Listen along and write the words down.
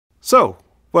So,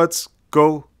 what's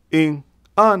going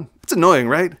on? It's annoying,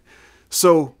 right?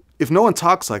 So, if no one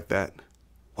talks like that,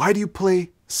 why do you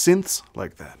play synths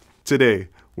like that? Today,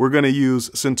 we're going to use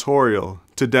Syntorial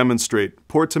to demonstrate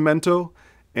portamento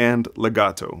and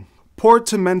legato.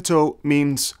 Portamento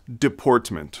means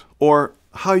deportment, or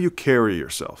how you carry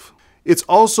yourself. It's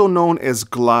also known as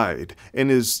glide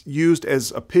and is used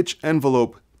as a pitch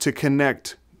envelope to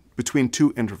connect between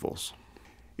two intervals.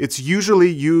 It's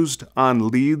usually used on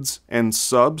leads and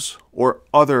subs or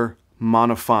other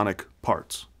monophonic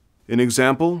parts. An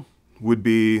example would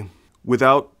be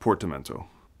without portamento.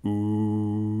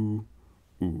 Ooh,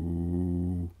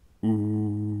 ooh,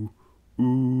 ooh,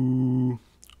 ooh,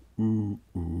 ooh, ooh,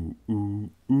 ooh,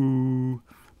 ooh.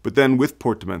 But then with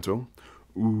portamento,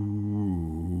 ooh.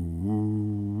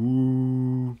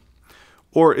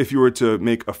 Or if you were to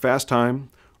make a fast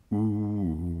time, ooh,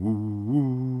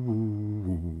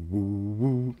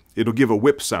 it'll give a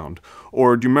whip sound.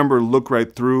 Or do you remember Look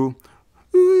Right Through?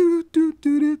 Or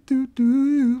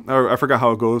I forgot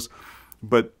how it goes.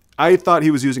 But I thought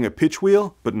he was using a pitch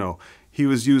wheel, but no. He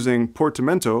was using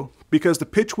portamento because the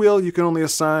pitch wheel you can only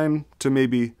assign to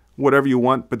maybe whatever you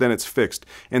want, but then it's fixed.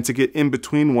 And to get in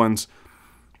between ones,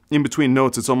 in between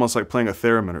notes, it's almost like playing a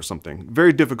theremin or something.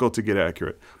 Very difficult to get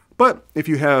accurate. But if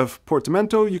you have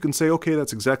portamento, you can say, okay,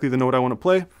 that's exactly the note I want to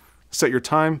play, set your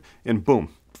time, and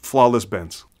boom, flawless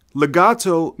bends.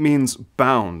 Legato means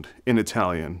bound in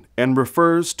Italian and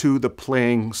refers to the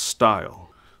playing style.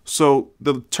 So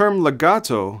the term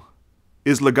legato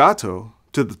is legato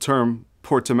to the term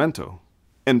portamento.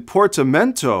 And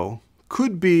portamento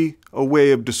could be a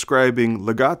way of describing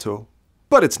legato,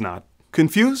 but it's not.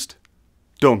 Confused?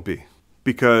 Don't be.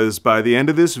 Because by the end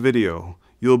of this video,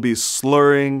 you'll be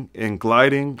slurring and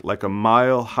gliding like a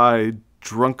mile-high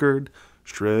drunkard,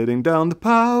 shredding down the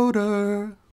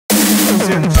powder.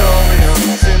 Syntorial,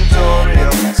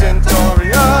 Syntorial,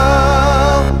 Syntorial.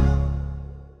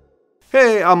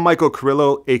 Hey, I'm Michael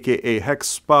Carrillo, aka Hex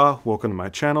Spa. Welcome to my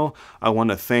channel. I want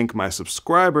to thank my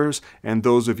subscribers and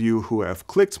those of you who have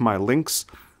clicked my links.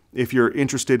 If you're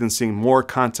interested in seeing more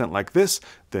content like this,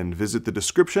 then visit the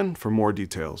description for more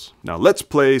details. Now let's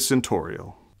play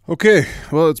Syntorial. Okay,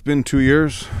 well, it's been 2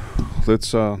 years.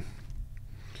 Let's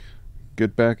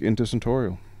get back into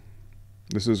Syntorial.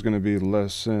 This is going to be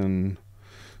lesson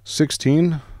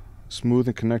 16, smooth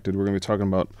and connected. We're going to be talking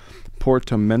about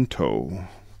portamento.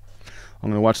 I'm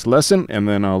going to watch the lesson and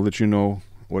then I'll let you know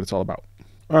what it's all about.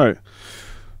 All right,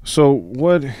 so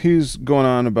what he's going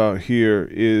on about here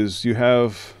is you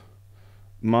have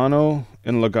mono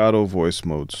and legato voice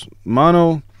modes.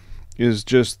 Mono is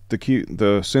just the key.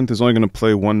 The synth is only going to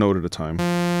play one note at a time.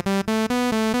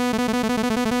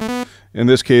 In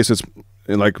this case, it's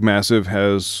like Massive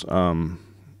has, I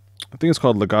think it's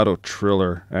called Legato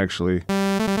Triller, actually,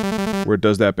 where it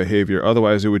does that behavior.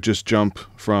 Otherwise, it would just jump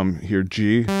from here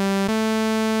G,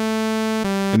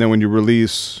 and then when you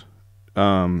release,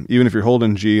 even if you're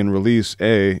holding G and release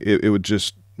A, it would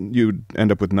just, you'd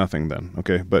end up with nothing then,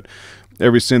 okay? But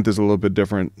every synth is a little bit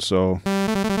different, so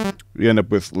you end up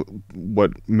with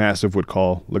what Massive would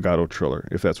call Legato Triller,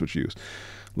 if that's what you use.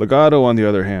 Legato, on the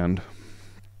other hand,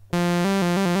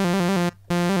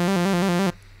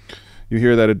 you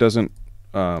hear that it doesn't,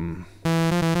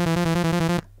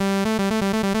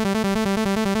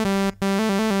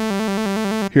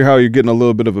 hear how you're getting a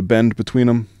little bit of a bend between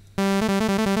them?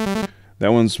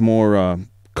 That one's more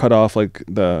cut off, like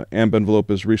the amp envelope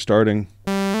is restarting,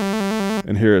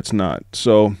 and here it's not.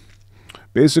 So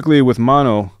basically with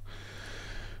mono,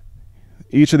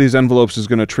 each of these envelopes is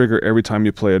going to trigger every time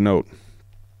you play a note.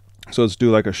 So let's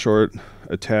do like a short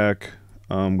attack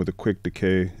with a quick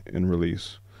decay and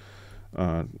release.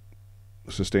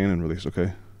 Sustain and release,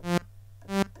 okay?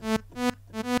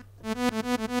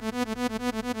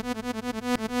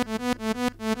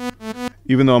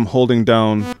 Even though I'm holding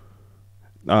down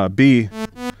B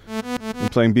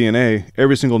and playing B and A,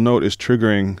 every single note is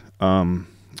triggering an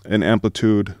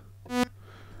amplitude,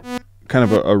 kind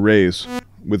of a raise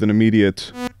with an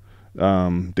immediate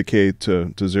decay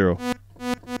to 0.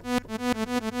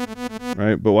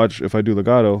 Right? But watch, if I do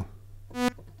legato,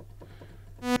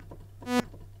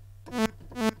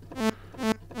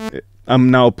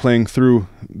 I'm now playing through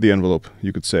the envelope,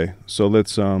 you could say. So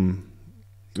let's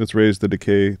raise the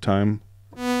decay time.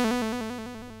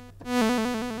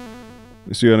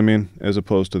 You see what I mean? As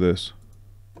opposed to this.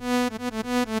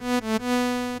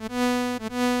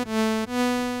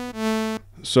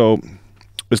 So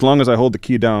as long as I hold the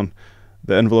key down,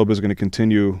 the envelope is going to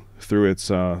continue through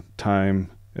its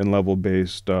time and level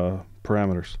based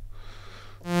parameters.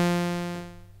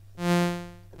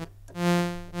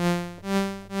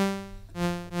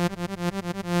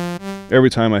 every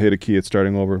time I hit a key, it's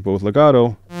starting over. But with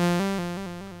legato,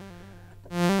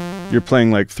 you're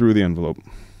playing like through the envelope,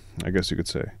 I guess you could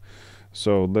say.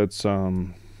 So let's go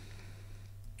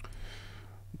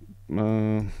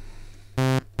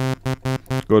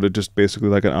to just basically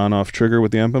like an on-off trigger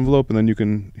with the amp envelope, and then you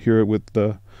can hear it with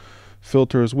the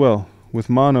filter as well. With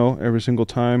mono, every single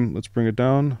time, let's bring it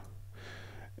down,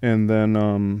 and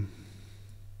then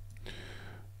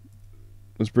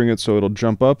let's bring it so it'll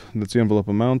jump up. That's the envelope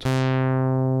amount.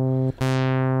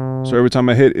 So every time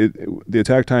I hit it, the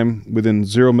attack time within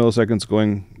 0 milliseconds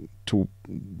going to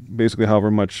basically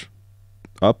however much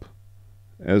up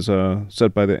as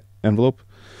set by the envelope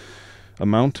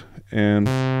amount, and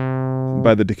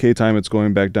by the decay time it's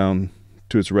going back down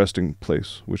to its resting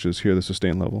place, which is here, the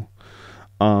sustain level.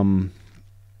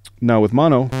 Now with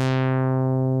mono,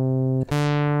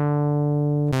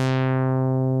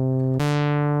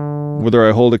 whether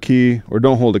I hold a key or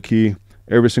don't hold a key,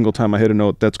 every single time I hit a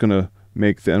note, that's going to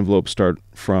make the envelope start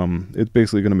from, it's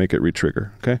basically going to make it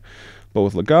re-trigger, okay? But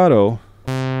with legato,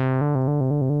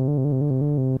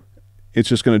 it's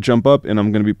just going to jump up, and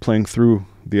I'm going to be playing through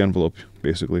the envelope,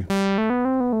 basically.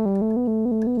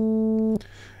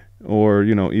 Or,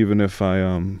 you know, even if I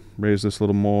raise this a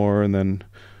little more and then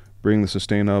bring the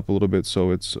sustain up a little bit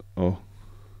so it's, oh,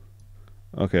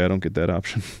 okay, I don't get that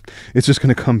option. It's just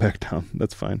going to come back down.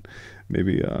 That's fine.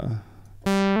 Maybe, let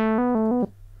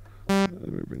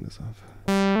me bring this up.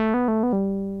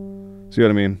 See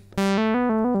what I mean?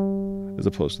 As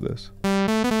opposed to this.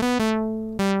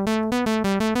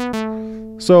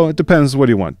 So it depends. What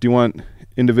do you want? Do you want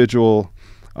individual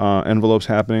envelopes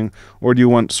happening, or do you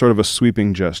want sort of a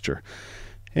sweeping gesture?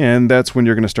 And that's when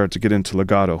you're going to start to get into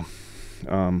legato.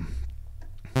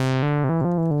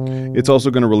 It's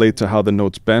also going to relate to how the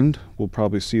notes bend. We'll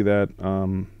probably see that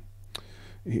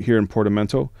here in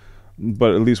Portamento.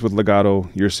 But at least with legato,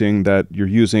 you're seeing that you're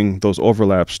using those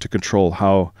overlaps to control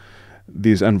how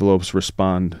these envelopes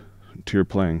respond to your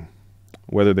playing.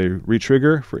 Whether they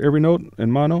re-trigger for every note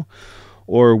in mono,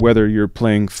 or whether you're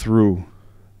playing through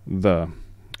the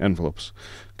envelopes.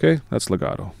 Okay, that's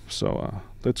legato. So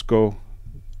let's go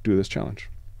do this challenge.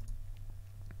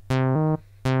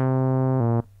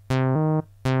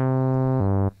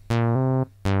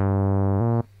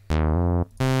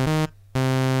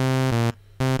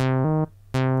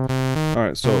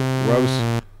 Alright, so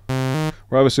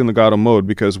we're obviously in legato mode,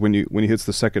 because when he hits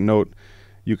the second note,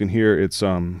 you can hear it's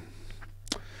the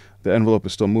envelope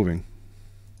is still moving.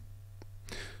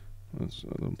 Let's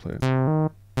let him play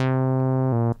it.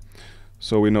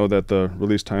 So we know that the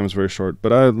release time is very short,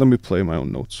 but let me play my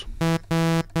own notes.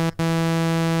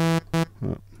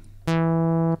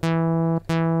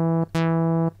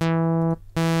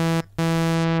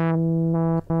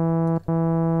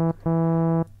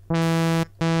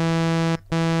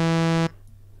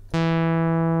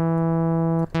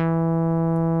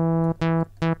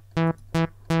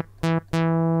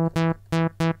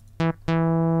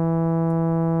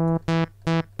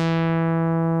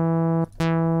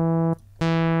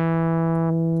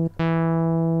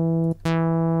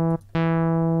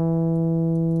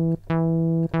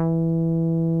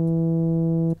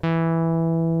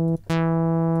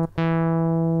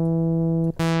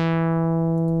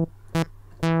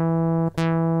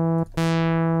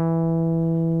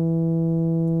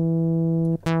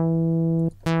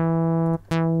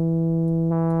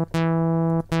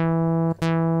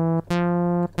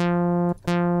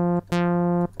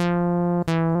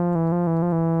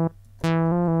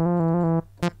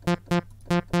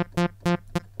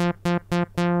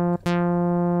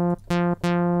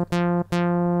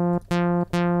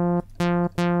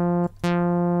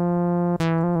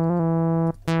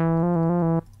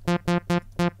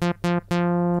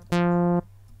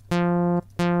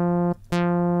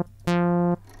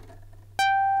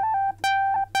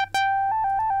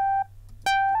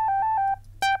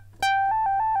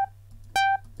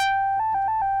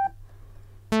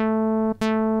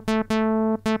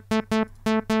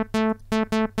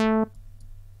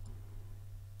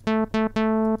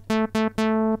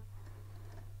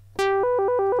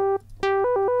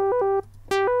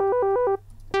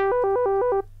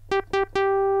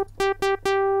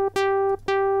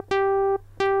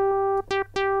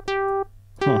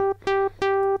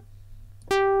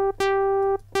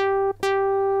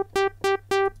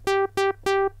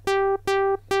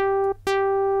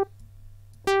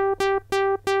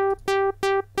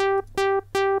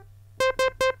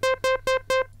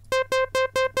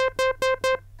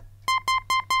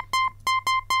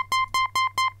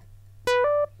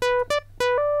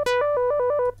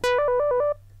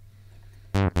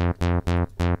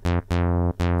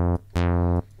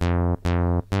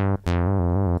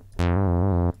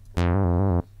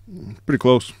 pretty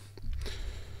close.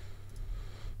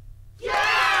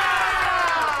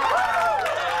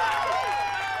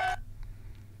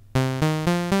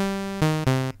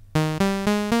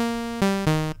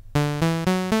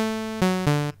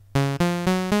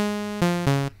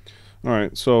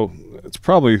 Alright, so it's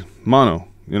probably mono,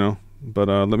 you know, but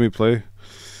let me play.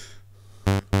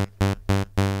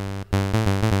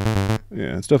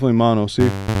 Yeah, it's definitely mono, see?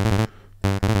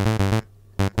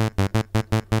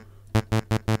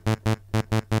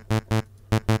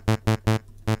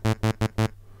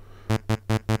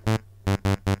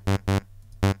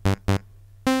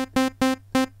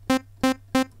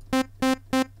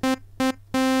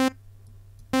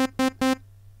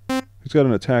 He's got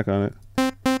an attack on it.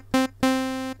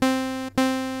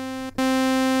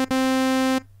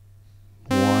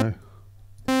 Why?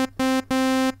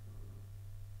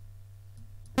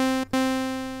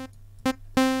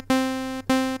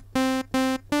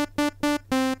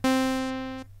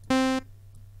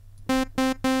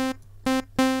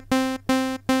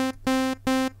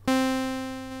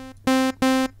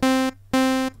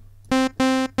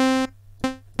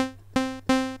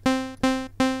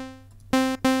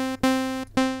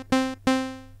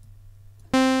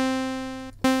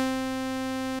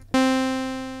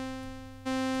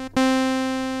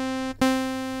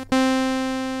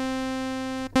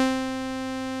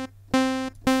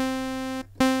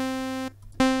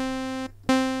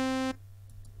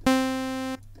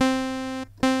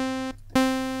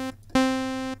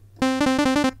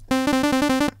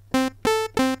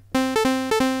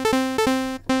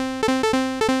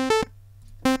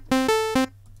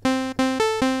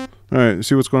 Alright, you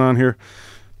see what's going on here?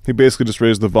 He basically just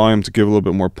raised the volume to give a little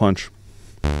bit more punch.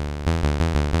 I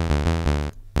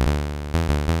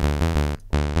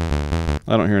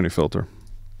don't hear any filter.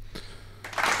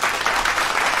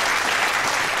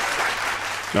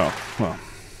 Oh, well.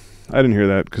 I didn't hear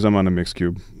that because I'm on a mix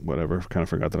cube. Whatever, kind of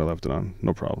forgot that I left it on.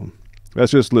 No problem.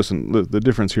 That's just, listen, the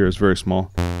difference here is very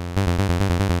small.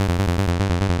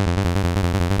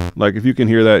 Like, if you can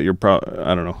hear that, you're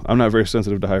I don't know. I'm not very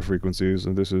sensitive to high frequencies,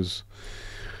 and this is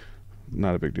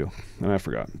not a big deal. And I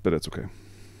forgot, but it's okay.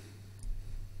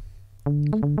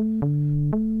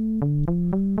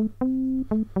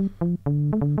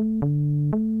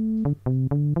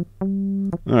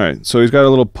 Alright, so he's got a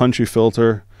little punchy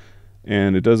filter,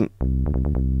 and it doesn't...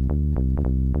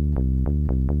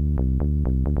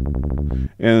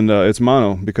 And it's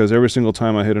mono, because every single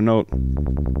time I hit a note,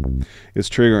 it's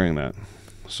triggering that.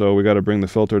 So we got to bring the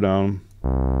filter down,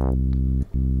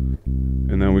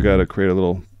 and then we got to create a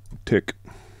little tick.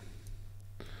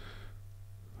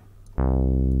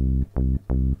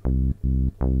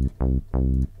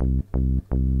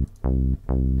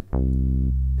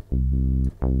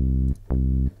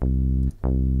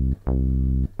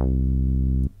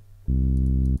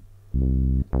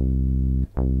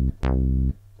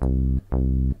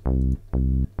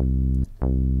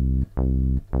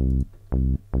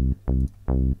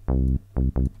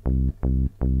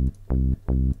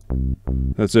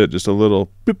 That's it, just a little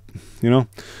beep, you know?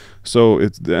 So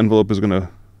the envelope is going to,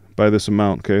 by this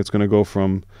amount, okay, it's going to go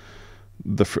from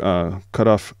the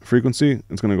cutoff frequency,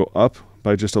 it's going to go up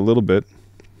by just a little bit,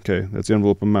 okay, that's the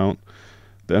envelope amount.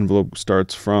 The envelope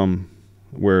starts from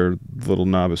where the little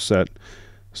knob is set.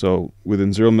 So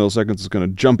within 0 milliseconds, it's going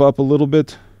to jump up a little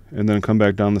bit and then come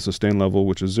back down the sustain level,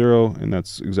 which is 0, and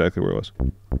that's exactly where it was.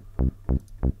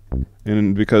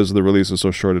 And because the release is so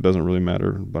short, it doesn't really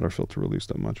matter about our filter release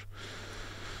that much.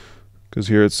 Because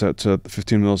here it's set to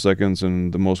 15 milliseconds,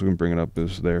 and the most we can bring it up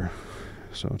is there.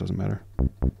 So it doesn't matter.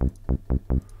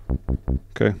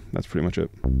 Okay, that's pretty much it.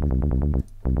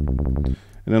 And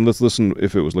then let's listen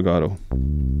if it was legato.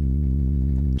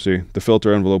 See, the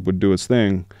filter envelope would do its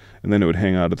thing, and then it would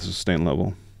hang out at the sustain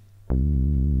level.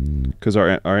 Because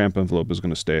our amp envelope is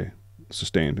going to stay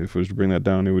sustained. If it was to bring that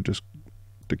down, it would just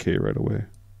decay right away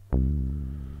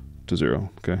to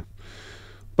 0, okay?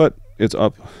 But it's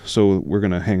up, so we're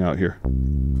going to hang out here.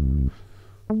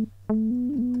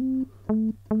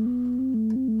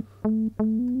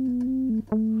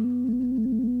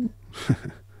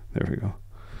 There we go.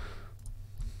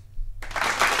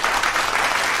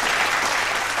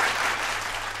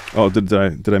 Oh,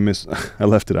 did I miss? I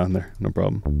left it on there. No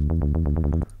problem.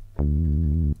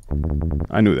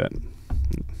 I knew that.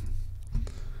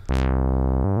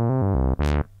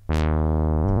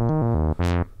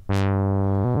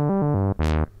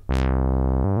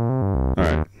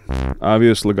 Alright.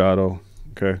 Obvious legato.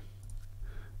 Okay.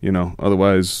 You know,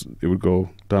 otherwise it would go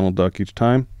Donald Duck each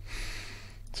time.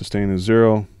 Sustain is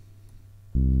 0.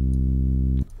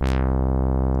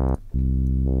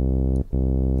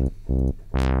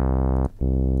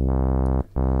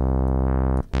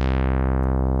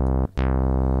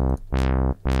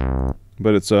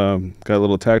 but it's got a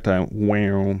little attack time.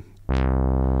 Wow.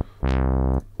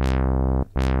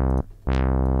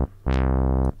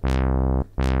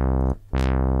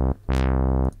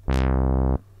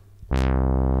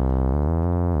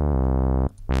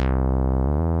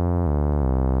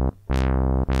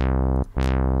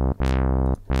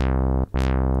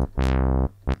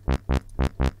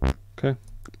 Okay,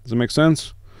 does it make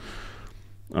sense?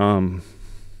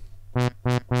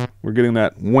 We're getting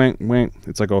that wank wank.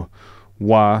 It's like a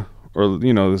wah, or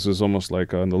you know, this is almost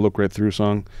like in the Look Right Through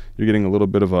song. You're getting a little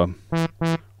bit of a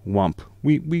womp,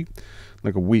 wee,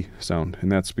 like a wee sound,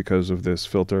 and that's because of this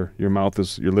filter. Your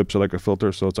lips are like a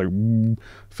filter, so it's like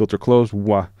filter closed,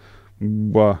 wah,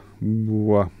 wah,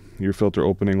 wah. Your filter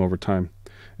opening over time.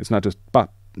 It's not just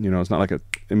bop. You know, it's not like an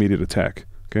immediate attack.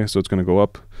 Okay, so it's going to go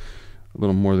up a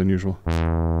little more than usual.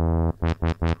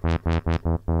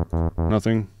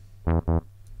 Nothing. A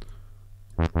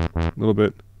little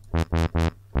bit.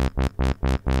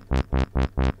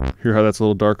 Hear how that's a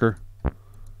little darker?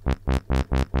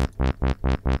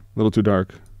 A little too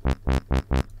dark.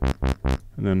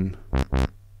 And then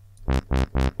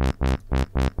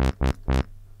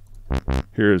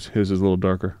his is a little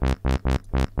darker.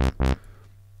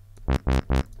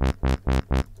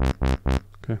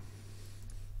 Okay.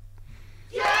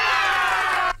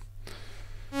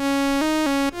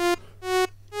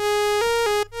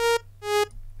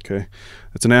 Okay,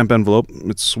 it's an amp envelope.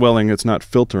 It's swelling, it's not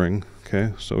filtering.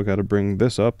 Okay, so we got to bring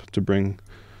this up to bring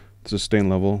the sustain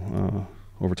level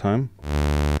over time,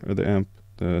 or the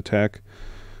attack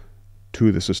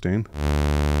to the sustain.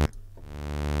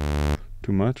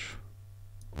 Too much.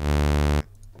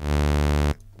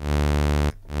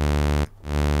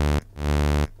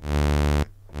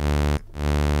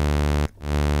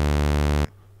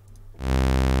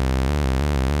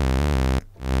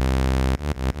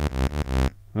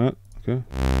 Okay.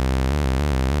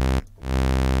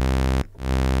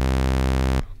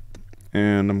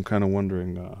 And I'm kind of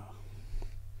wondering,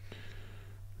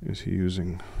 is he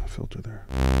using a filter there?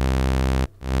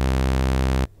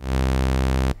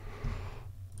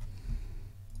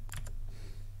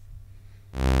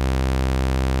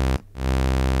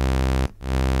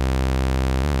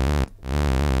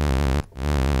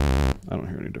 I don't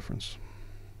hear any difference.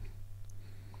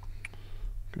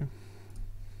 Okay.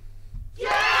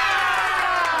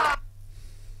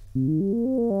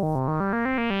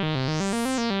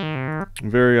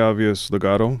 Very obvious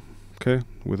legato, okay,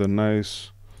 with a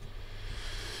nice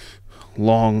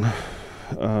long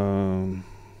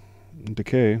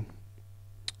decay.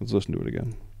 Let's listen to it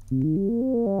again.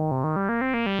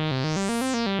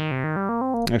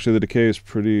 Actually, the decay is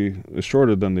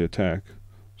shorter than the attack,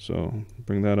 so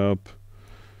bring that up.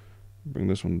 Bring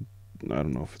this one. I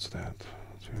don't know if it's that.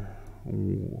 Let's hear.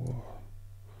 Whoa.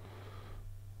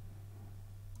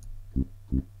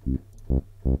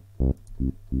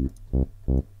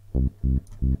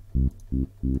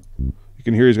 You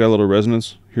can hear he's got a little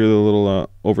resonance. Hear the little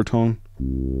overtone.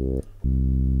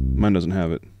 Mine doesn't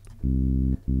have it.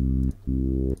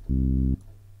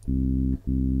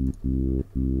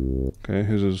 Okay,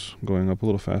 his is going up a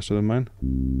little faster than mine.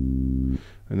 And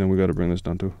then we got to bring this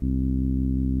down too.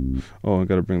 Oh, I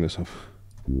got to bring this up.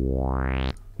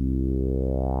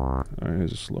 Alright,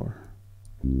 his is slower.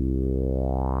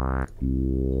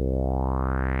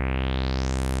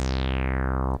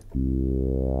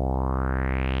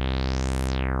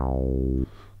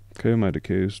 Okay, my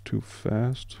decay is too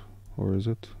fast, or is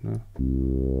it? No.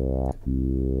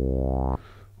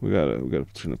 We gotta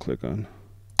turn the click on.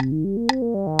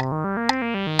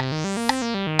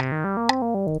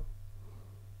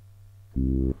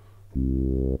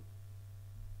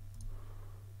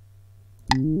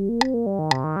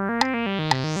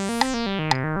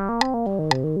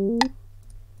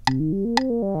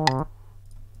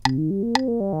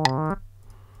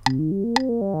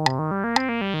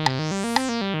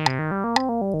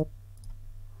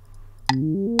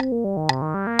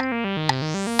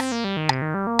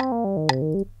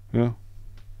 Yeah,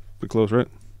 pretty close, right?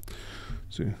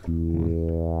 Let's see.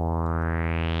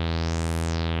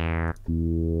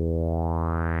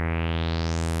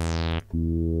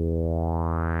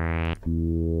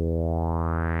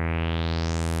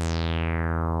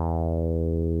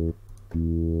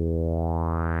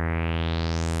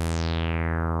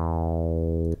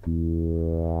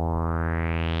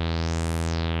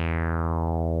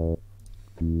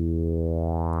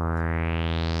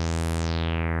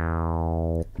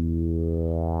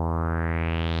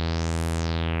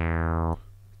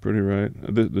 Pretty right.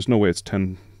 There's no way it's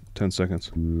 10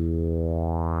 seconds.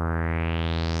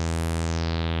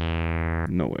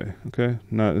 No way. Okay,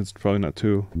 it's probably not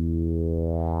 2.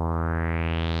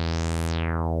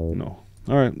 No.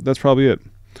 All right, that's probably it.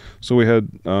 So we had,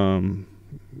 you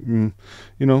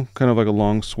know, kind of like a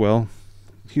long swell.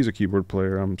 He's a keyboard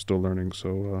player. I'm still learning,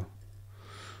 so.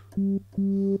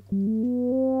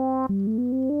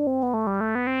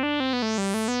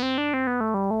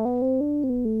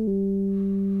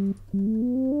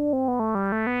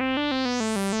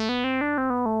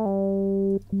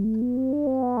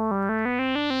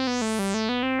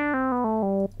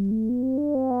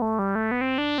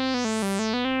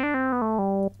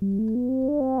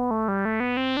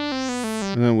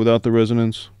 And then without the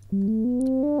resonance.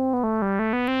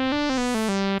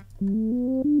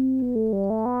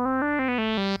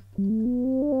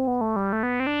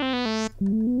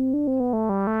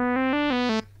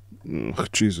 Ugh,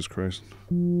 Jesus Christ.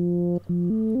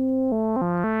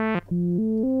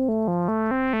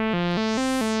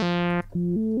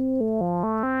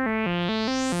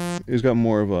 He's got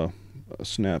more of a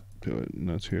snap to it, and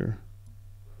that's here.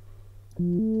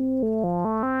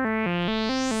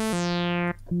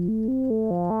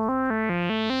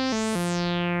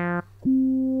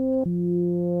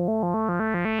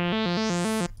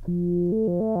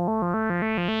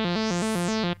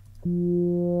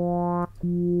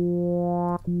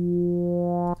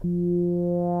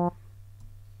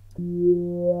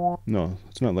 No,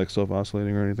 it's not like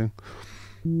self-oscillating or anything.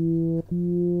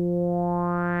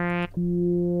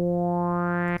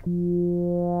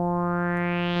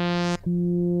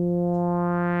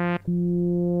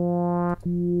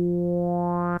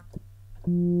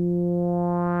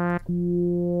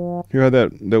 Hear how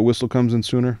that whistle comes in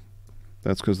sooner?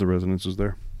 That's because the resonance is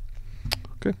there.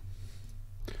 Okay.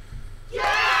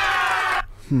 Yeah!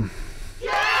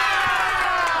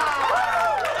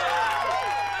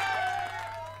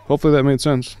 Hopefully that made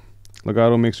sense.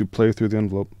 Legato makes you play through the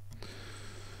envelope.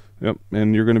 Yep,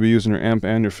 and you're going to be using your amp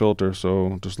and your filter,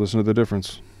 so just listen to the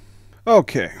difference.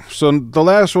 Okay, so the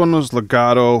last one was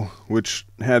legato, which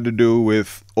had to do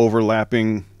with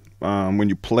overlapping when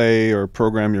you play or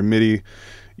program your MIDI.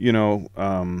 You know,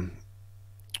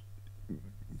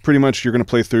 pretty much you're going to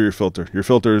play through your filter. Your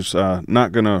filter's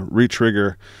not going to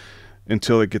re-trigger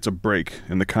until it gets a break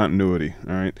in the continuity.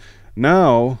 All right.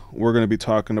 Now we're going to be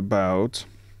talking about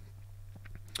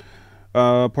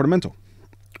Portamento,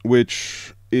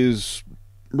 which is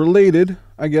related,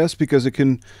 I guess, because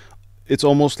it's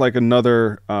almost like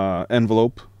another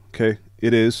envelope. Okay,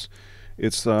 it is.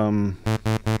 It's but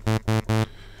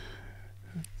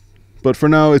for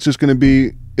now it's just going to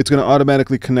be, it's going to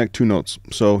automatically connect 2 notes.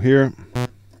 So here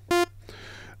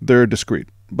they're discrete.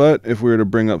 But if we were to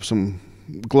bring up some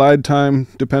glide time,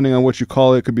 depending on what you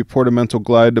call it, it could be Portamento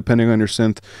glide depending on your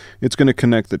synth, it's going to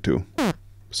connect the 2.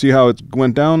 See how it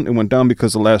went down? It went down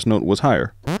because the last note was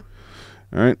higher. All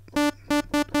right.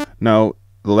 Now,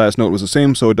 the last note was the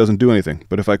same, so it doesn't do anything.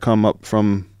 But if I come up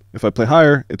from, if I play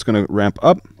higher, it's going to ramp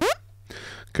up.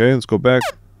 Okay, let's go back.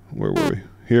 Where were we?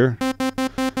 Here.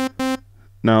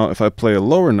 Now, if I play a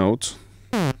lower note,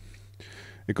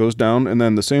 it goes down, and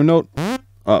then the same note,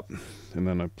 up. And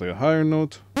then I play a higher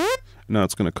note. Now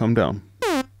it's going to come down.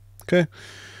 Okay.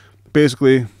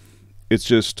 Basically, it's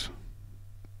just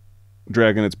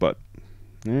dragging its butt.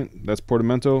 All right, that's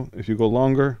Portamento. If you go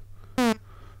longer,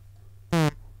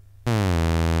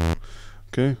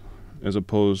 okay, as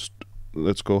opposed,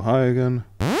 let's go high again,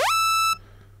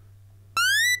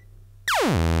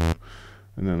 and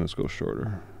then let's go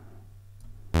shorter.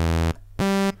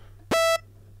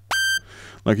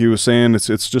 Like he was saying, it's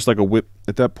just like a whip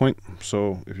at that point.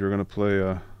 So if you're gonna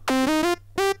play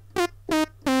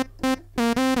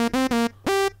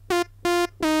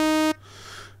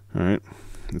all right,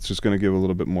 it's just going to give a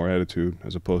little bit more attitude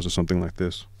as opposed to something like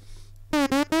this.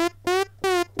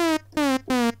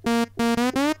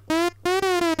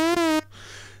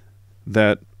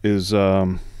 That is,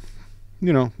 you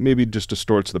know, maybe just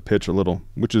distorts the pitch a little,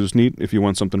 which is neat if you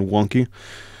want something wonky.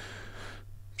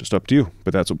 Just up to you.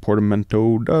 But that's what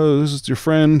Portamento does. It's your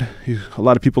friend. A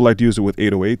lot of people like to use it with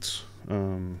 808s.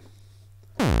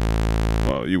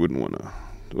 Well, you wouldn't want to.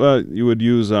 Well, you would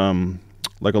use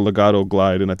like a legato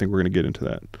glide, and I think we're going to get into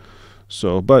that.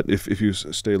 So, but if you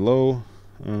stay low,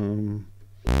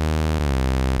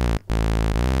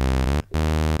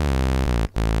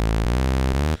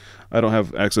 I don't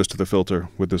have access to the filter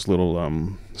with this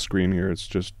little screen here. It's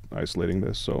just isolating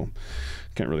this, so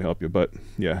can't really help you. But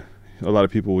yeah, a lot of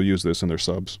people will use this in their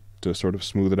subs to sort of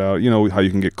smooth it out. You know how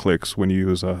you can get clicks when you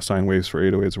use sine waves for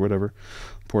 808s or whatever.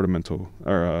 Portamento,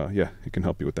 or yeah, it can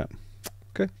help you with that.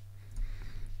 Okay.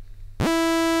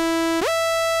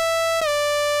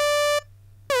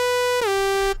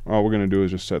 all we're going to do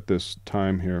is just set this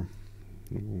time here.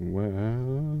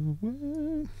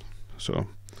 So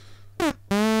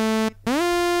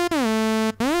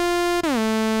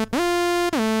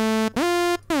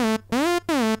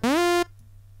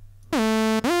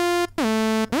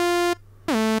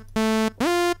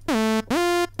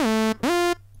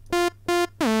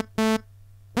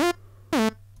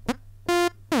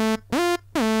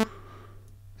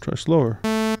try slower.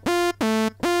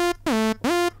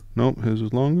 Nope, his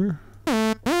is longer.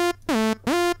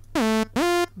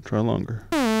 Try longer.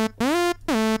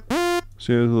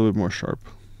 See, it's a little bit more sharp.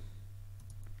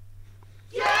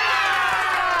 Yeah!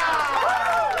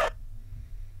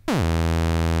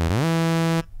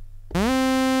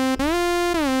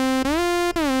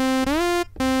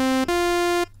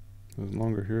 It's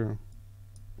longer here.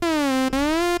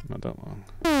 Not that long.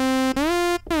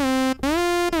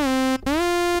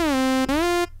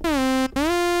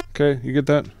 Okay, you get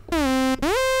that?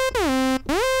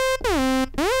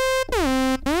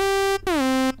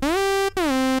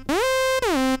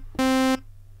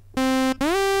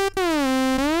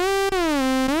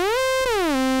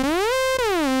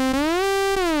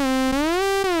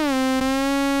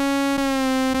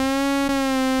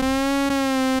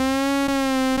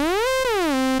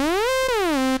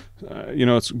 You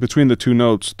know, it's between the two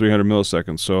notes, 300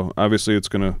 milliseconds. So obviously it's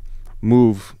going to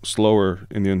move slower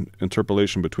in the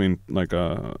interpolation between like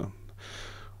a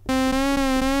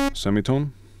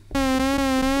semitone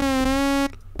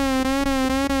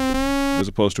as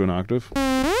opposed to an octave.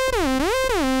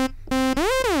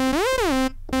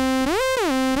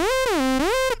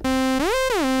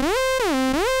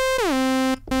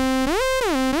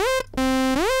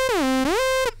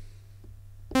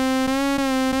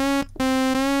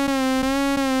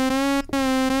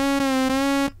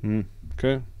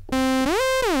 Okay.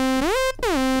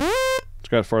 It's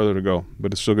got farther to go,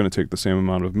 but it's still going to take the same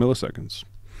amount of milliseconds.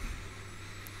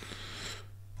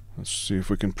 Let's see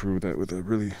if we can prove that with a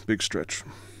really big stretch.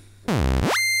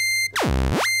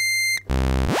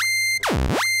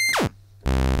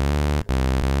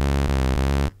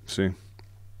 See?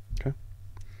 Okay.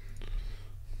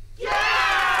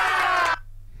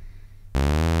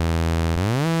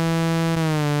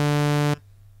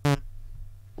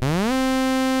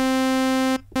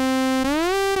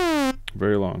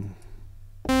 Very long.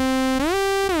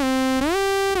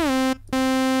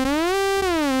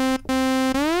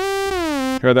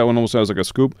 Hear that one almost sounds like a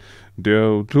scoop.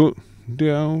 Do do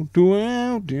do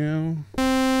do do.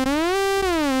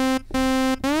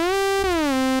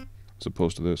 As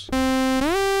opposed to this.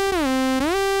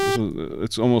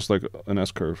 It's almost like an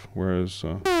S curve, whereas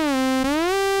that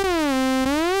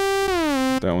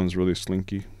one's really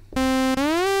slinky.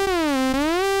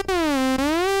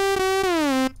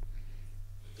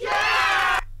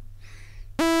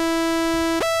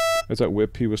 That's that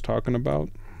whip he was talking about.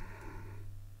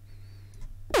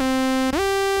 A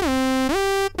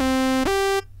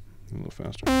little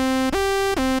faster.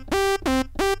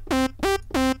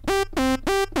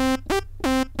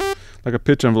 Like a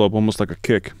pitch envelope, almost like a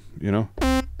kick, you know?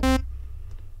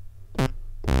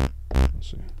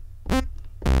 Let's see.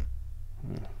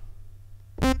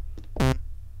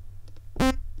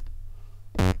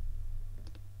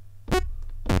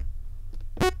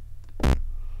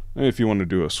 If you want to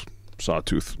do a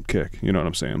sawtooth kick, you know what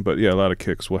I'm saying? But yeah, a lot of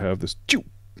kicks will have this choo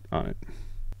on it.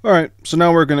 All right, so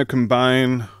now we're going to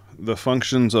combine the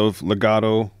functions of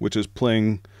legato, which is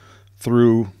playing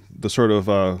through the sort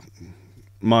of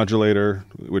modulator,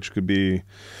 which could be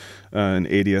an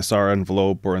ADSR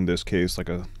envelope, or in this case, like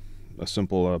a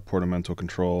simple portamento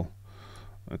control.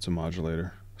 That's a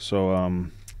modulator. So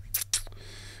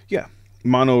yeah,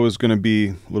 mono is going to be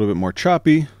a little bit more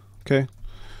choppy, okay?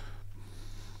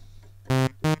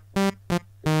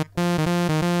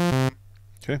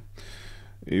 Okay,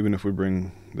 even if we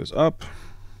bring this up,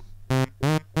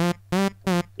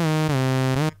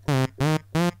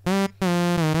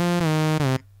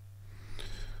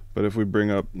 but if we bring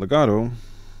up legato,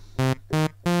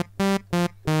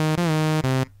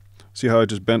 see how I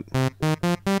just bent?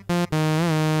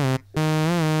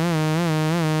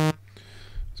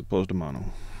 As opposed to mono.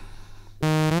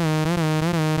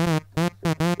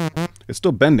 It's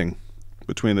still bending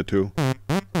between the two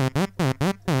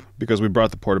because we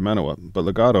brought the portamento up, but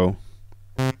legato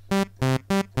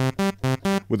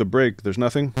with a break, there's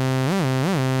nothing.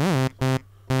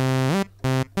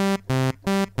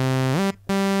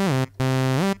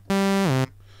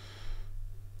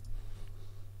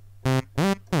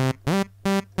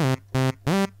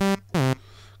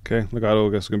 Okay, legato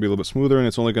I guess is going to be a little bit smoother, and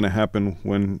it's only going to happen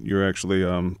when you're actually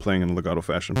playing in legato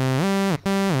fashion.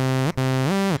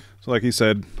 So like he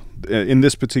said, in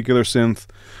this particular synth,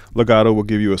 legato will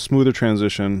give you a smoother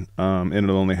transition, and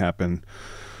it'll only happen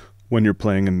when you're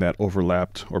playing in that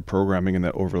overlapped or programming in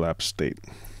that overlapped state.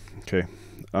 Okay.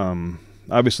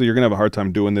 Obviously, you're going to have a hard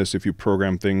time doing this if you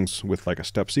program things with like a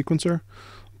step sequencer,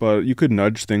 but you could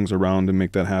nudge things around and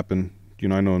make that happen. You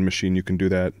know, I know in Machine you can do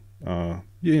that,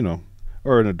 you know,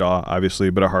 or in a DAW, obviously,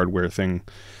 but a hardware thing,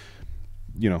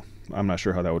 you know, I'm not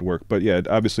sure how that would work. But yeah,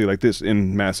 obviously, like this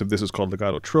in Massive, this is called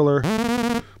Legato Triller,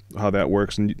 how that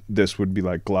works, and this would be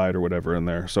like Glide or whatever in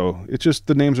there. So it's just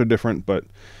the names are different, but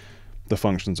the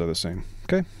functions are the same.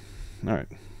 Okay? All right.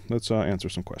 Let's answer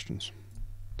some questions.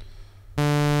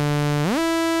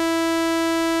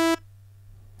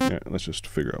 Yeah, let's just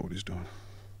figure out what he's doing.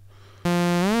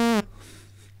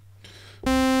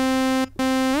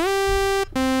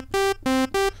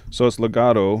 So it's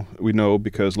legato, we know,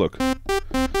 because look,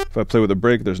 if I play with a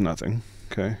break, there's nothing,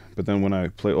 okay? But then when I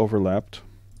play overlapped,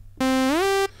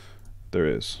 there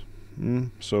is.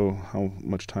 So how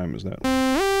much time is that?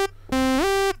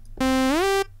 A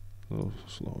little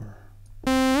slower.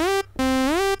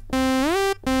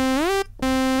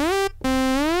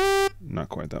 Not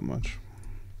quite that much.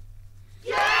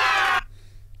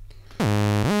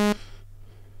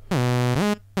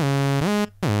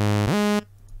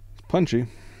 It's punchy.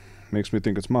 Makes me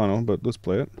think it's mono, but let's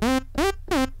play it.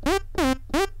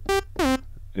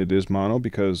 It is mono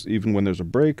because even when there's a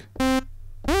break,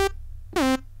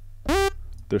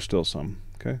 there's still some.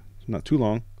 Okay? It's not too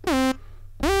long. A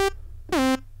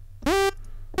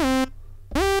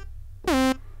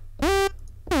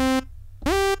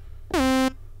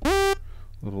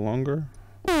little longer.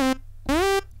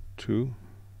 Too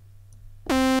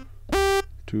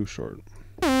short.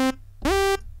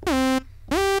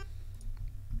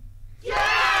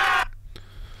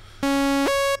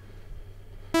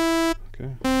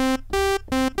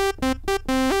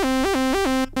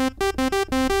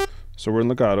 So we're in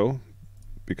legato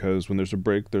because when there's a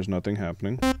break, there's nothing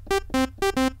happening.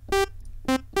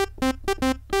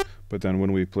 But then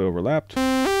when we play overlapped,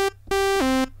 there's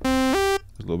a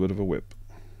little bit of a whip.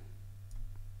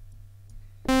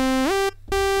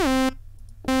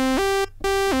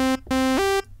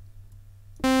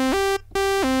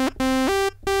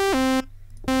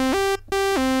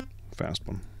 Fast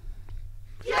one.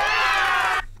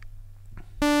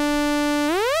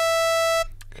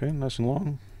 Okay, nice and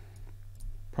long.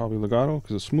 Probably legato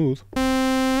because it's smooth.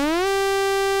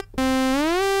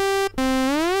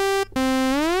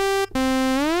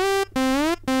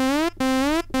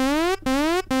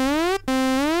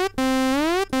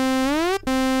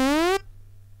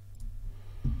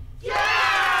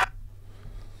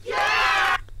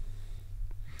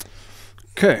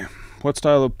 Okay, what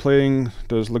style of playing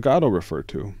does legato refer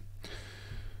to?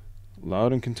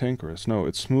 Loud and cantankerous. No,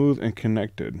 it's smooth and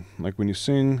connected. Like when you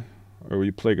sing or when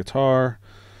you play guitar.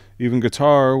 Even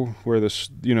guitar, where this,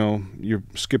 you know, you're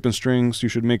skipping strings, you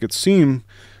should make it seem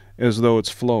as though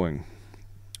it's flowing.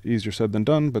 Easier said than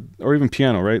done, but or even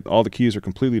piano, right? All the keys are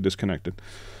completely disconnected,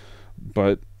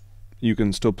 but you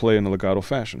can still play in a legato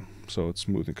fashion, so it's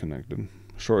smooth and connected.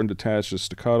 Short and detached is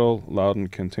staccato. Loud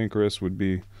and cantankerous would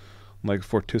be like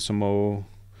fortissimo,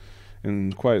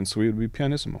 and quiet and sweet would be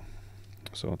pianissimo.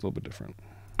 So it's a little bit different.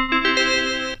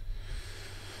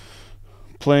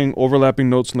 Playing overlapping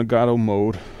notes in legato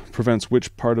mode prevents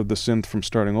which part of the synth from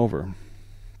starting over?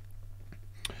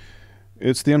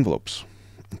 It's the envelopes,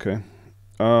 okay?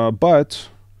 But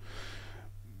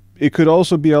it could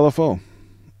also be LFO,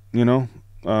 you know?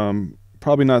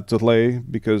 Probably not delay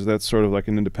because that's sort of like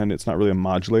an independent, it's not really a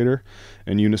modulator,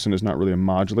 and unison is not really a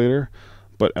modulator,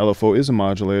 but LFO is a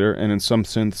modulator, and in some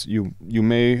synths you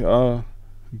may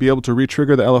be able to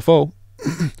re-trigger the LFO,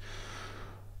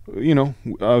 you know,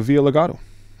 via legato,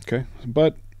 okay?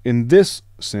 But in this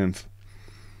synth,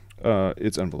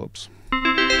 it's envelopes.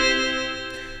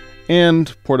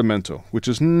 And Portamento, which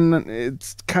is,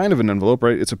 it's kind of an envelope,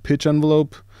 right? It's a pitch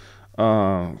envelope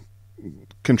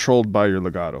controlled by your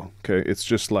legato, okay? It's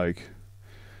just like,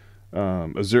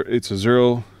 it's a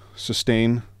zero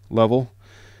sustain level,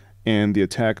 and the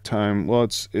attack time, well,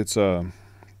 the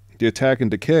attack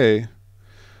and decay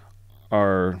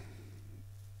are,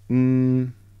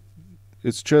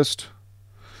 it's just,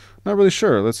 not really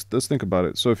sure. Let's think about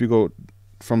it. So if you go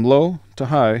from low to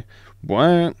high,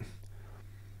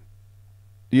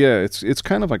 yeah, it's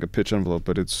kind of like a pitch envelope,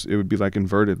 but it would be like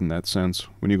inverted in that sense.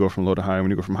 When you go from low to high,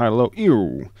 when you go from high to low,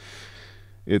 ew,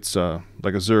 it's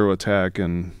like a zero attack,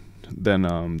 and then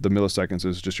the milliseconds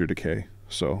is just your decay.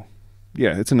 So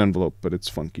yeah, it's an envelope, but it's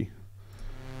funky.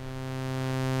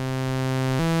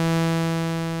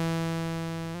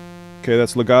 Okay,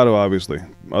 that's legato, obviously.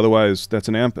 Otherwise, that's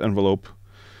an amp envelope.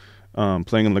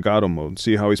 playing in legato mode.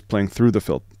 See how he's playing through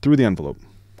the envelope.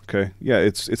 Okay, yeah,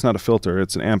 it's not a filter,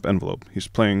 it's an amp envelope. He's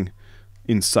playing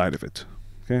inside of it.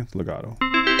 Okay, legato.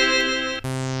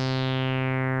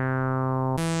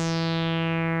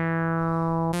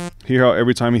 Hear how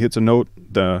every time he hits a note,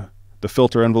 the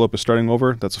filter envelope is starting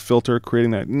over? That's a filter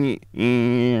creating that,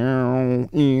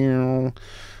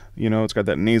 you know, it's got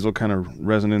that nasal kind of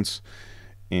resonance,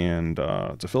 and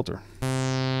it's a filter.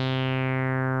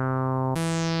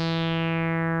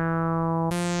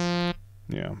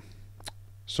 Yeah,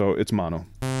 so it's mono.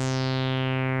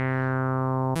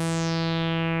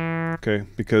 Okay,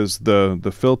 because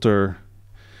the filter,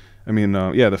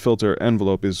 the filter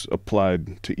envelope is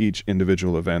applied to each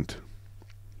individual event.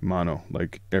 Mono,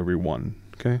 like every one,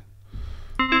 okay?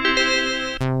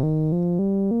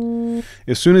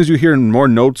 As soon as you hear more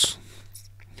notes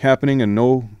happening and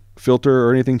no filter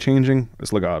or anything changing,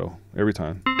 it's legato, every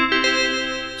time.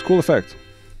 It's a cool effect.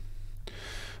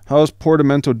 How is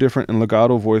Portamento different in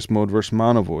legato voice mode versus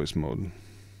mono voice mode?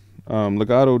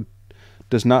 Legato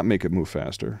does not make it move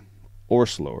faster or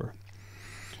slower.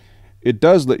 It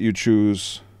does let you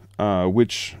choose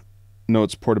which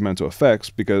notes Portamento affects,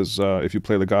 because if you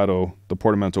play legato, the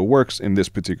Portamento works in this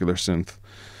particular synth,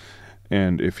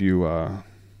 and if you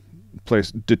play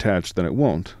detached, then it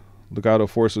won't. Legato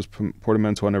forces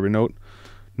Portamento on every note?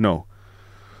 No.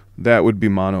 That would be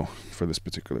mono for this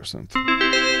particular synth.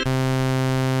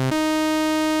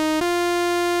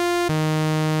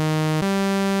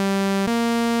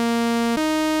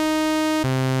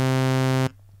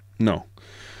 No.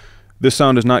 This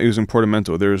sound is not using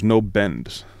Portamento. There is no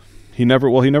bends. He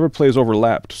never plays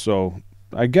overlapped, so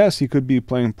I guess he could be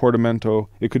playing Portamento.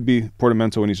 It could be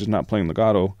Portamento and he's just not playing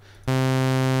legato.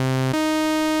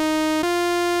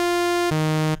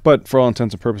 But for all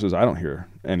intents and purposes, I don't hear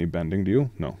any bending. Do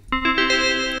you? No.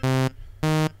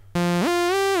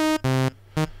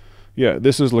 Yeah,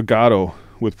 this is legato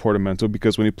with Portamento,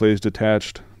 because when he plays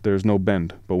detached, there's no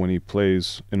bend. But when he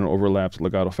plays in an overlapped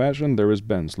legato fashion, there is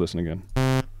bends. Listen again.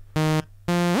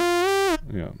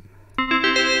 Yeah.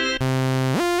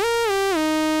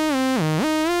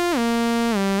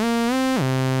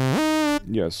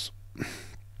 Yes.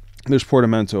 There's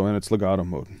Portamento and it's legato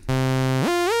mode.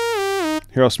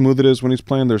 Hear how smooth it is when he's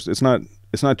playing? It's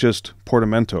not just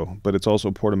Portamento, but it's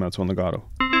also Portamento and legato.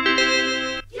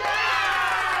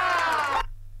 Yeah!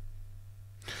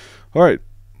 All right.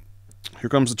 Here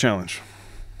comes the challenge.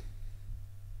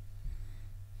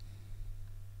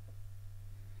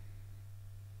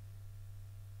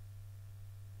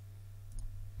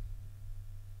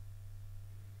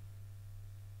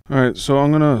 Alright, so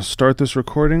I'm going to start this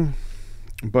recording,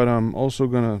 but I'm also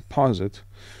going to pause it.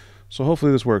 So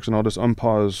hopefully this works, and I'll just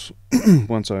unpause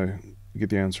once I get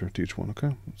the answer to each one,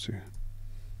 okay? Let's see.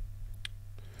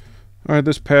 Alright,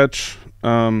 this patch,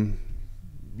 the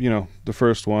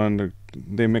first one,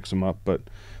 they mix them up, but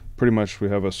pretty much we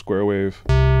have a square wave.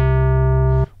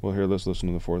 Well, here, let's listen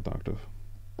to the fourth octave.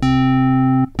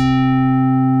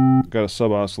 Got a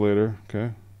sub-oscillator,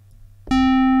 okay?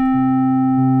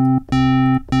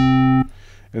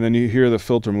 And then you hear the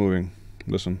filter moving.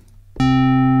 Listen.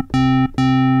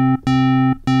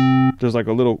 There's like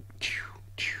a little...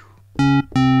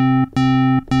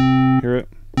 Hear it?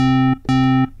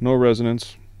 No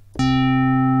resonance.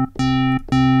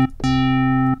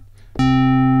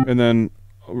 And then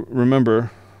remember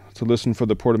to listen for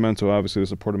the Portamento. Obviously, this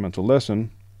is a Portamento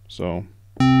lesson, so...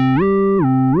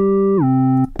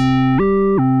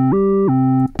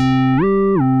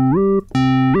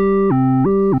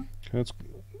 Okay,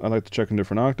 I like to check in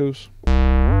different octaves.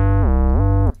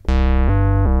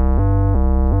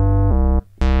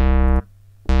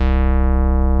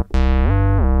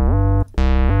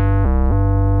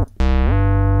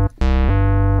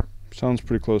 Sounds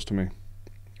pretty close to me.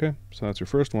 Okay, so that's your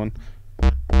first one.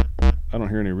 I don't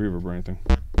hear any reverb or anything.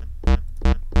 Let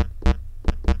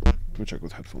me check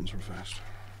with headphones real fast.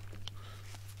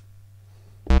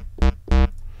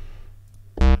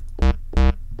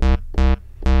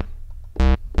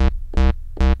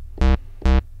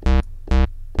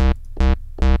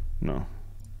 No.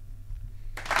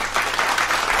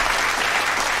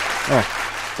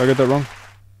 Oh, did I get that wrong?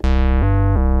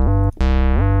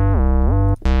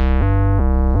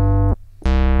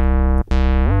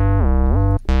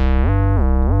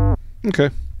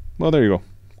 Okay, well there you go.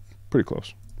 Pretty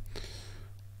close.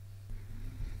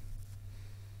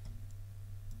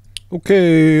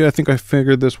 Okay, I think I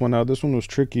figured this one out. This one was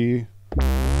tricky.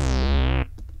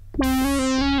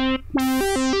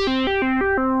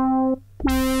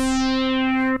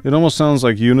 It almost sounds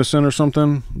like unison or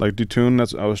something, like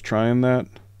detune. I was trying that,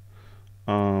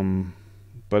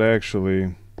 but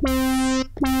actually,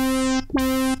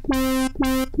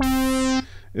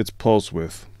 It's pulse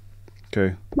width.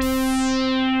 Okay.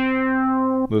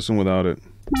 Listen without it.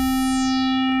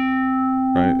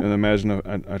 Right, and imagine if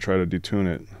I try to detune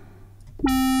it.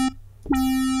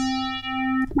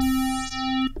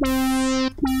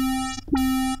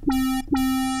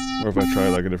 Or if I try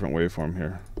like a different waveform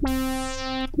here.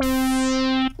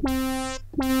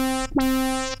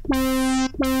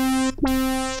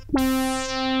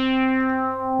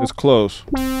 It's close.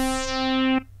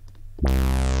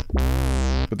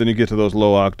 But then you get to those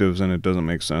low octaves and it doesn't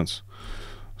make sense.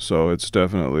 So it's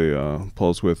definitely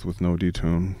pulse width with no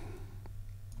detune.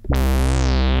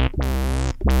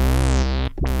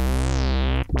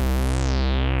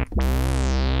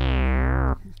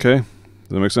 Okay, does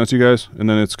that make sense to you guys? And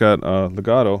then it's got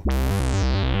legato.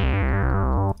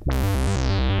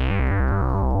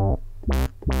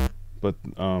 But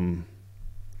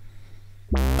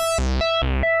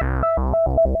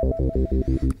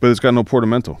it's got no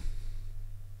portamento.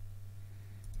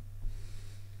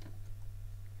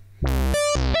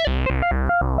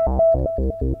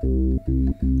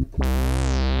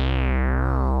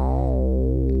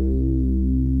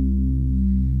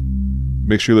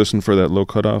 Make sure you listen for that low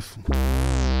cutoff.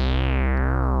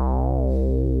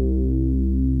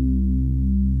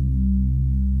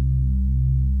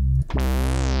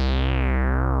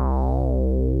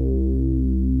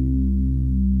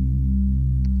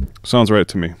 Sounds right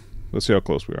to me. Let's see how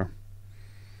close we are.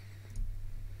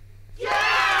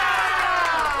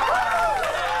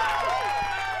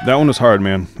 That one was hard,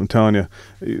 man. I'm telling you.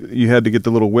 You had to get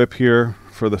the little whip here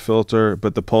for the filter,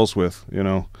 but the pulse width, you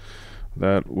know,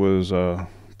 that was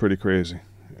pretty crazy.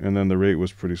 And then the rate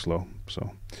was pretty slow.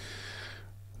 So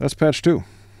that's patch 2.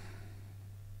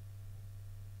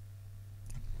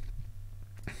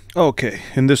 Okay,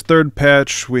 in this third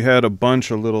patch, we had a bunch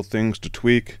of little things to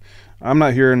tweak. I'm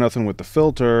not hearing nothing with the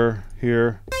filter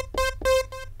here.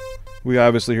 We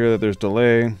obviously hear that there's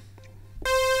delay.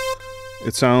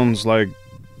 It sounds like,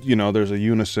 you know, there's a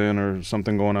unison or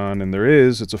something going on, and there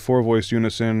is. It's a 4-voice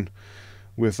unison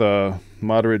with a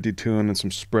moderate detune and some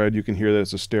spread. You can hear that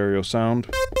it's a stereo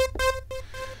sound.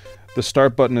 The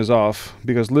start button is off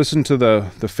because listen to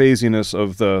the phasiness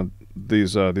of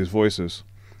these voices,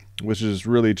 which is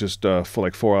really just for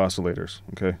like 4 oscillators.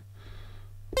 Okay.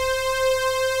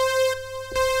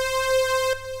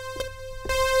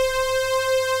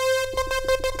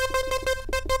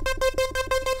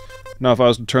 Now, if I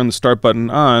was to turn the start button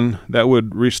on, that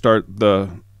would restart the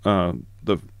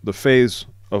phase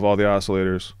of all the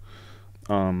oscillators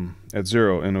at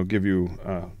 0, and it'll give you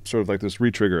sort of like this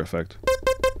retrigger effect.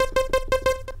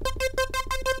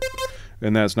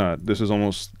 And that's not. This is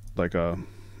almost like a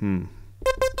you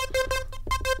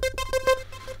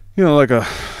know, like a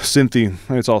synthy.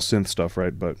 It's all synth stuff,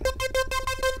 right? But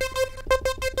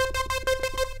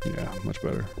yeah, much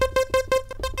better.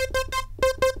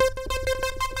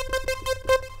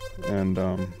 And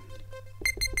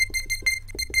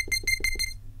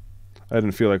I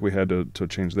didn't feel like we had to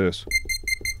change this.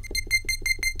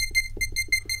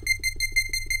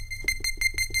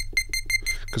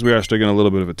 Because we are still getting a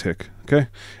little bit of a tick, okay?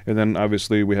 And then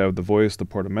obviously we have the voice, the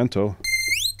portamento.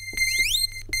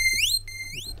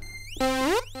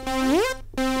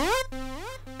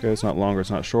 Okay, it's not longer,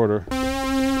 it's not shorter.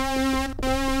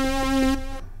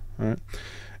 Alright.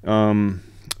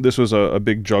 This was a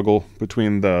big juggle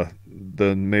between the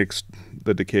mix,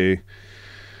 the decay,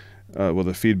 well,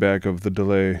 the feedback of the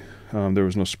delay. There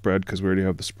was no spread because we already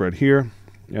have the spread here,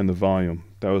 and the volume.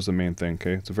 That was the main thing,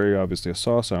 okay? It's very obviously a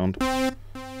saw sound. Okay.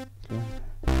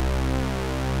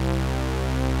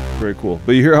 Very cool.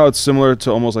 But you hear how it's similar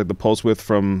to almost like the pulse width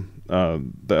from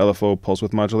the LFO pulse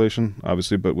width modulation,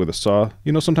 obviously, but with a saw.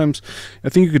 You know, sometimes I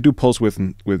think you could do pulse width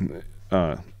with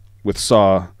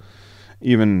saw,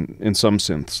 even in some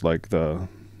synths, like the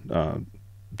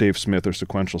Dave Smith or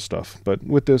sequential stuff. But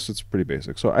with this, it's pretty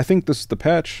basic. So I think this is the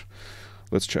patch.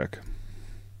 Let's check.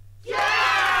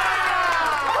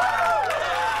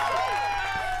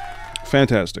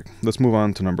 Fantastic. Let's move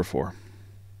on to number 4.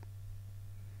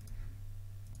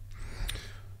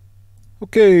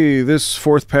 Okay, this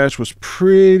 4th patch was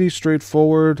pretty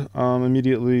straightforward.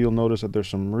 Immediately, you'll notice that there's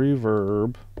some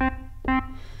reverb. Let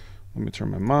me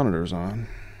turn my monitors on.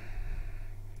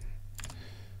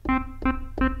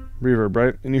 Reverb,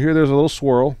 right? And you hear there's a little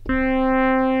swirl.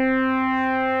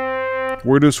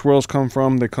 Where do swirls come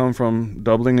from? They come from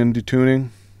doubling and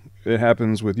detuning. It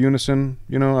happens with unison.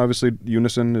 You know, obviously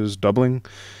unison is doubling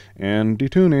and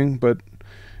detuning, but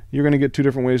you're going to get 2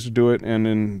 different ways to do it, and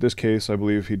in this case, I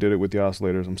believe he did it with the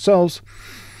oscillators themselves.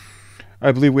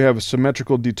 I believe we have a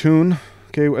symmetrical detune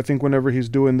Okay, I think whenever he's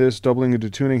doing this, doubling into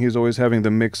tuning, he's always having the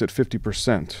mix at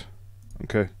 50%.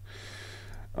 Okay.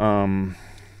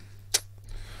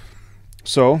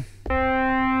 So,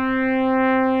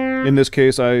 in this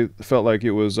case, I felt like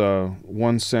it was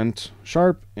 1 cent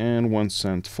sharp and 1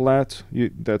 cent flat.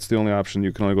 That's the only option.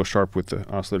 You can only go sharp with the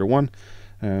oscillator 1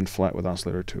 and flat with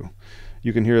oscillator 2.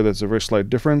 You can hear that's a very slight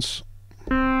difference.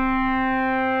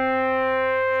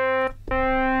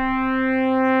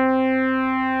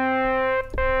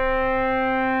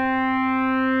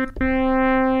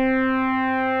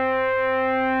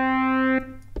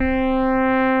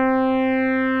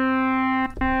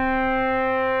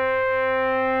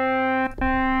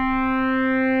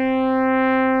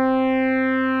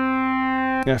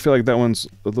 Yeah, I feel like that one's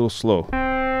a little slow.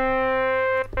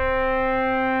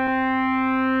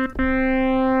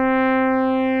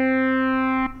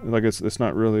 Like it's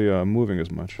not really moving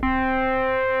as much.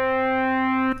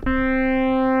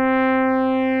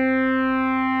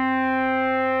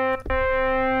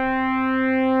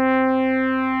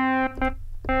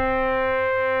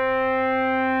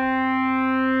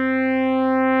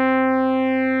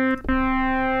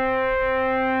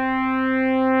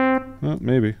 Well,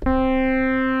 maybe.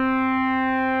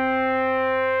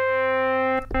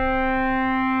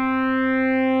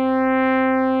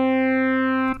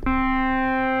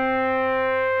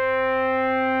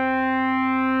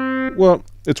 Well,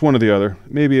 it's one or the other.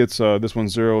 Maybe it's this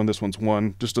one's 0 and this one's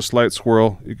 1. Just a slight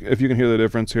swirl. If you can hear the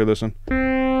difference, here, listen.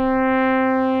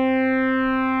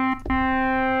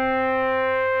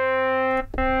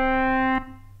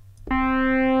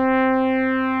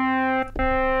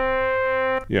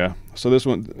 Yeah, so this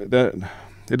one,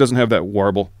 it doesn't have that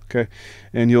warble, okay?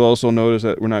 And you'll also notice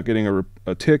that we're not getting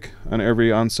a tick on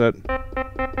every onset.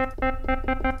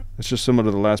 It's just similar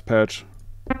to the last patch.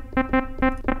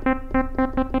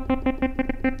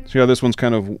 See how this one's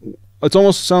kind of, it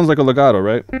almost sounds like a legato,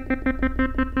 right?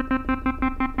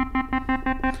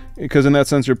 Because in that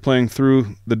sense you're playing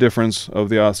through the difference of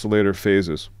the oscillator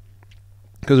phases,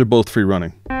 because they're both free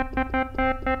running.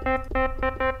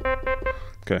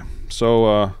 Okay,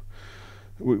 so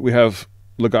we have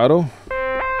legato,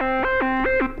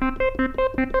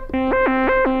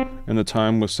 and the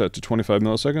time was set to 25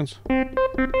 milliseconds.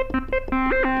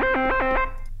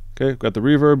 Okay, got the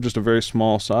reverb, just a very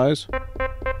small size.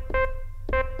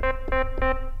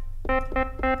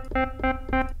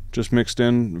 Just mixed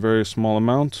in, very small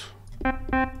amount.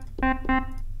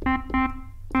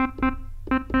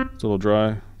 It's a little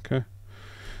dry, okay.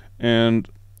 And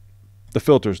the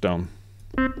filter's down.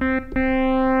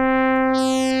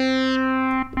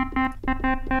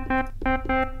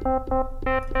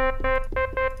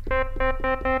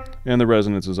 And the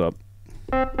resonance is up.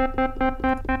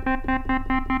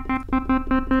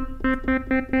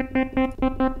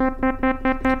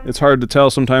 It's hard to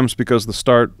tell sometimes because the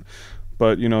start,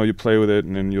 but you know, you play with it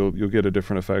and then you'll get a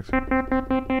different effect.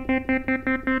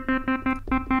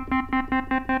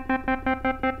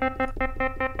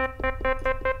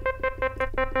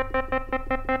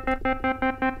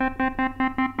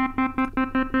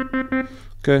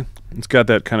 Okay, it's got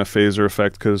that kind of phaser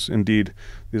effect because indeed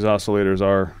these oscillators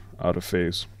are out of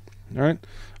phase. All right,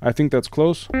 I think that's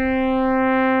close.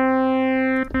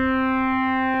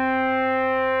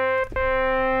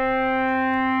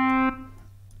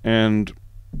 And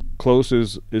close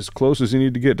is as close as you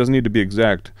need to get. It doesn't need to be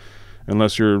exact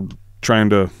unless you're trying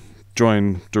to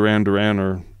join Duran Duran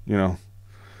or, you know,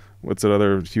 what's that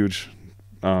other huge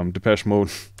Depeche Mode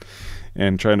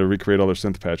and trying to recreate all their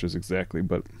synth patches exactly.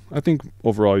 But I think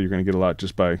overall you're going to get a lot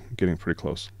just by getting pretty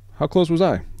close. How close was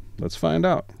I? Let's find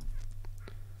out.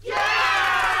 Yeah!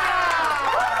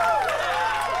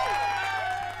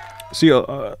 See, a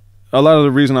lot of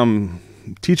the reason I'm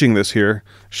teaching this here,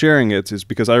 sharing it, is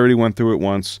because I already went through it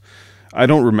once. I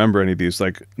don't remember any of these.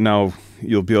 Like, now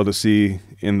you'll be able to see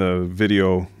in the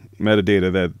video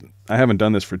metadata that I haven't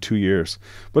done this for 2 years.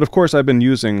 But of course I've been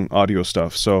using audio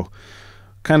stuff, so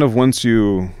kind of once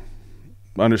you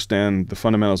understand the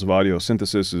fundamentals of audio,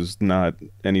 synthesis is not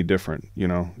any different. You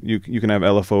know, you can have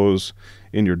LFOs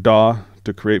in your DAW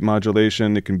to create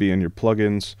modulation. It can be in your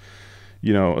plugins.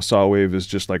 You know, a saw wave is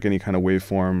just like any kind of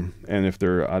waveform, and if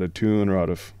they're out of tune or out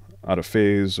of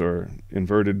phase or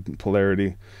inverted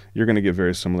polarity, you're going to get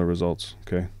very similar results.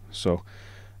 Okay, so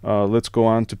let's go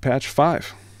on to patch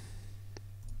 5.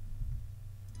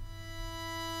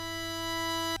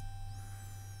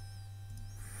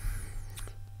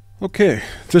 Okay,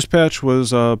 this patch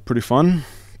was pretty fun.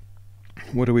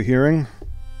 What are we hearing?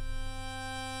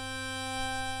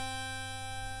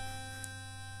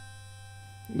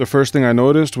 The first thing I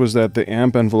noticed was that the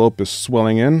amp envelope is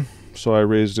swelling in, so I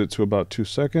raised it to about 2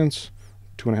 seconds.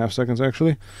 2.5 seconds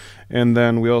actually. And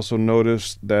then we also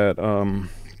noticed that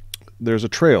there's a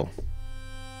trail.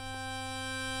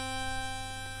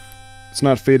 It's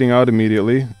not fading out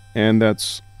immediately, and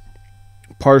that's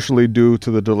partially due to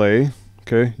the delay.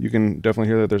 Okay, you can definitely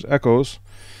hear that there's echoes.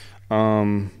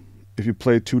 If you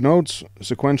play 2 notes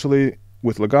sequentially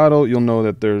with legato, you'll know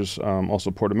that there's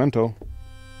also portamento.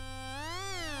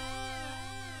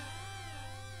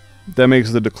 That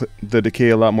makes the decay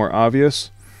a lot more obvious.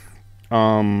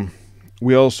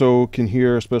 We also can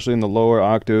hear, especially in the lower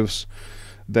octaves,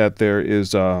 that there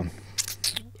is a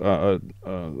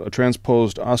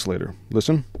transposed oscillator.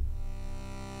 Listen.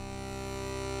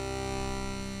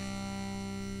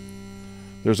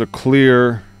 There's a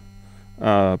clear,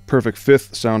 perfect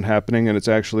fifth sound happening, and it's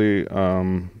actually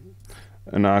an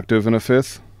octave and a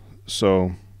fifth.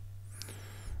 So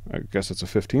I guess it's a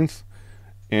 15th,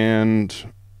 and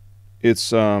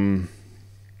it's a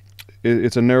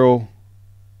narrow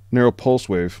pulse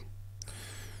wave,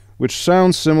 which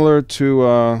sounds similar to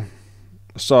a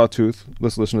sawtooth.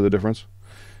 Let's listen to the difference.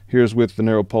 Here's with the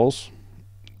narrow pulse.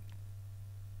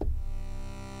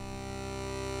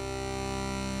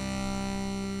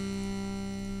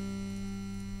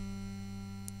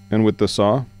 And with the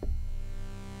saw.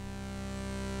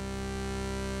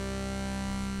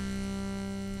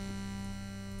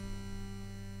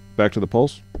 Back to the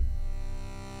pulse.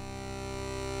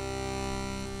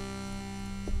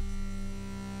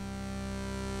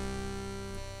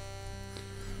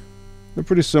 They're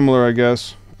pretty similar, I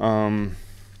guess,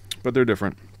 but they're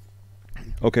different.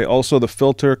 Okay, also the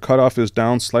filter cutoff is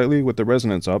down slightly with the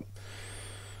resonance up.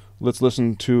 Let's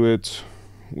listen to it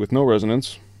with no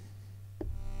resonance.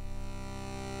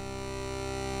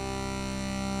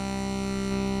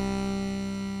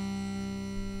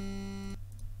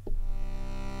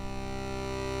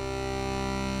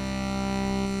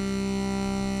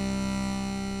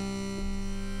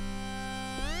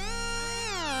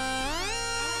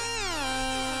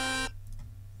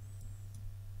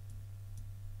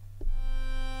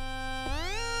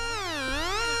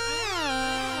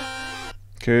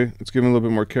 Okay, it's giving a little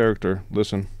bit more character.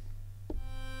 Listen.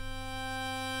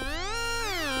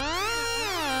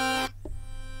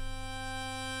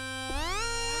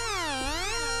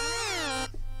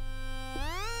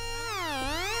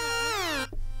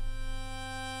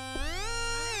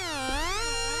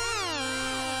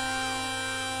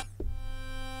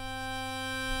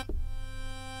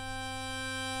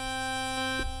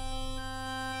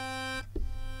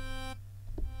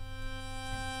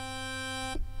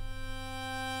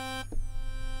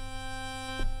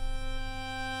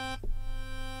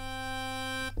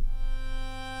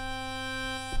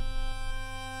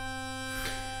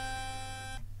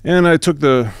 And I took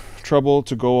the trouble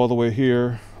to go all the way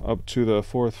here up to the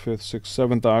 4th, 5th,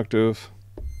 6th, 7th octave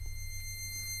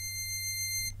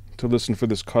to listen for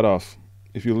this cutoff.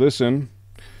 If you listen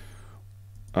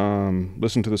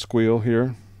to the squeal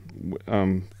here,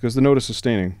 because the note is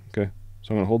sustaining. Okay,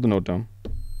 so I'm going to hold the note down.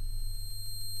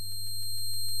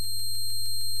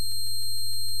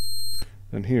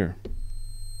 Then here.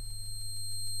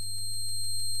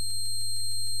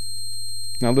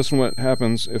 Now listen what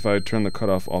happens if I turn the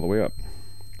cutoff all the way up.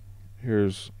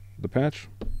 Here's the patch.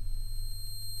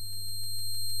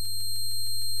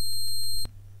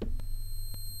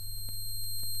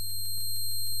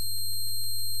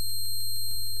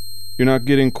 You're not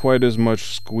getting quite as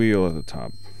much squeal at the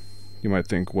top. You might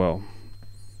think, well,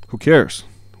 who cares?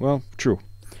 Well, true.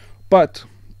 But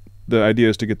the idea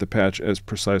is to get the patch as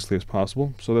precisely as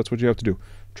possible, so that's what you have to do.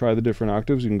 Try the different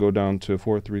octaves. You can go down to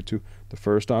 4, 3, 2, the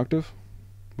first octave,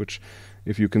 which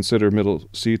if you consider middle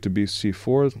C to be C4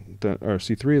 or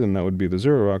C3, then that would be the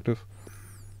 0 octave.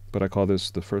 But I call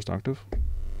this the first octave.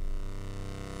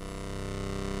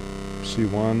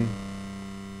 C1,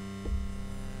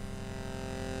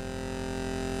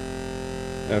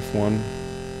 F1,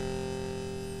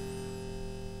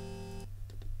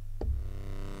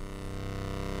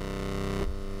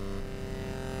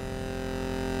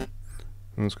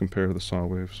 and let's compare the saw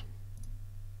waves.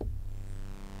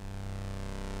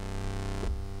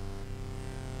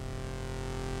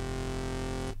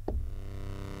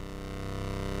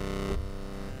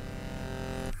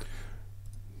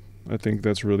 I think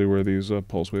that's really where these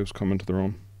pulse waves come into their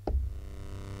own.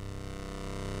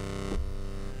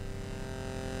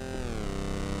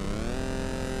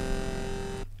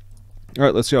 All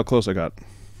right, let's see how close I got.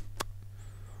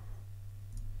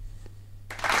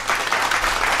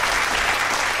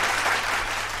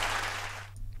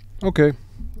 Okay,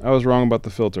 I was wrong about the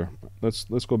filter. Let's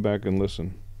go back and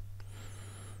listen.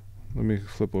 Let me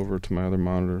flip over to my other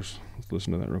monitors. Let's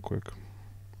listen to that real quick.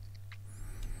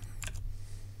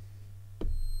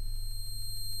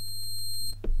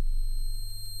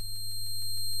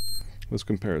 Let's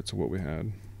compare it to what we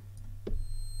had.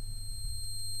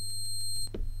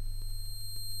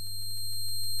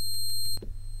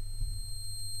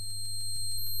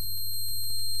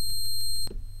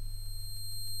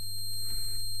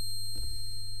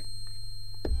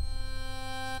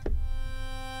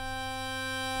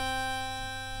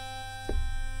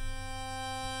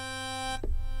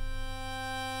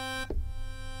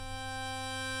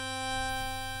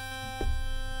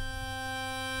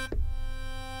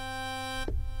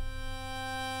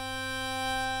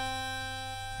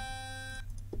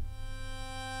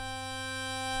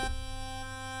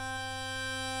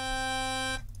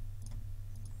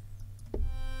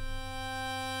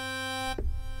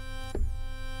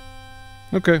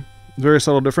 Okay, very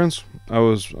subtle difference. I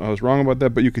was wrong about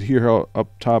that, but you could hear how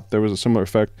up top there was a similar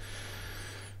effect,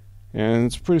 and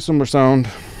it's a pretty similar sound.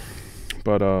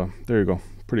 But there you go,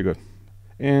 pretty good.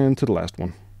 And to the last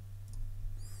one.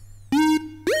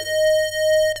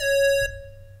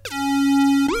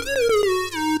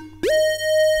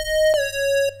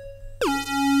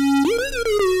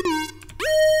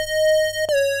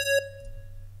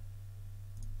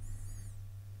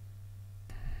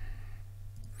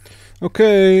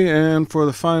 Okay, and for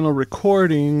the final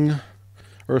recording,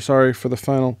 or sorry, for the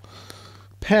final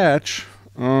patch,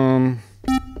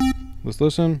 let's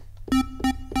listen.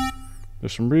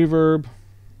 There's some reverb.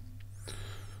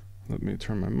 Let me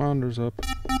turn my monitors up.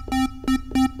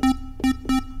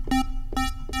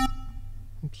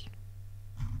 Oops.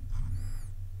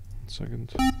 1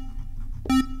 second.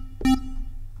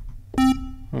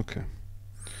 Okay.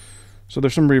 So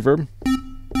there's some reverb.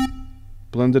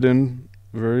 Blended in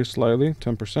very slightly,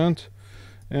 10%,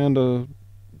 and a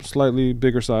slightly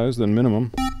bigger size than minimum.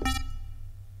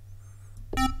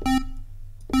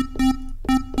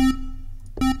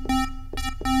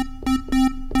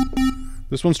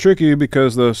 This one's tricky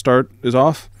because the start is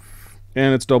off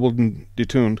and it's doubled and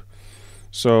detuned.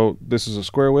 So this is a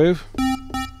square wave,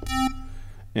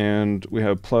 and we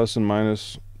have plus and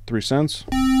minus 3 cents.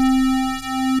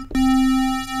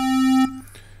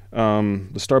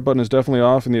 The start button is definitely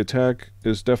off, and the attack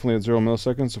is definitely at 0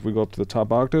 milliseconds if we go up to the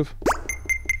top octave.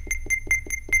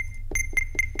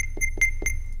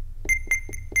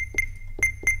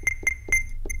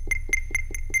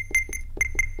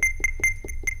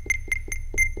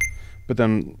 But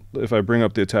then if I bring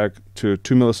up the attack to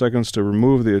 2 milliseconds to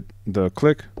remove the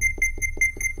click,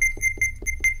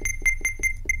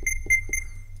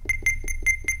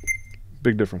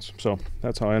 big difference. So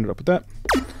that's how I ended up with that.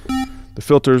 The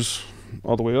filters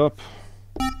all the way up.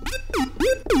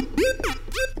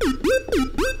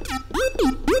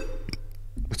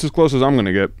 It's as close as I'm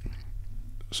gonna get.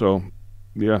 So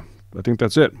yeah, I think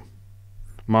that's it.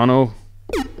 Mono.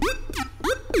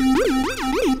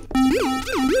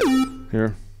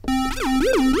 Here.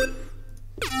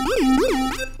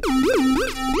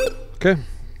 Okay.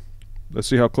 Let's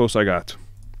see how close I got.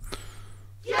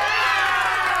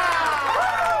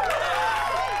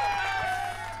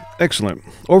 Excellent.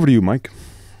 Over to you, Mike.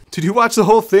 Did you watch the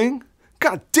whole thing?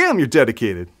 God damn, you're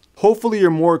dedicated. Hopefully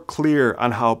you're more clear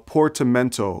on how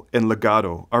portamento and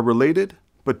legato are related,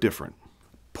 but different.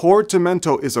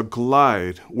 Portamento is a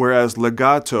glide, whereas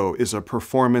legato is a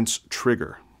performance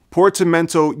trigger.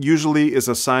 Portamento usually is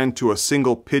assigned to a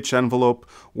single pitch envelope,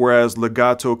 whereas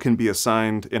legato can be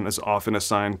assigned and is often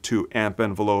assigned to amp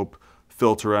envelope,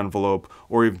 filter envelope,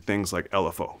 or even things like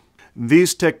LFO.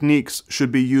 These techniques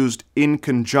should be used in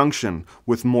conjunction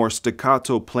with more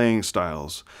staccato playing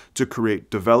styles to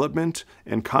create development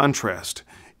and contrast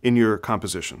in your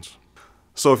compositions.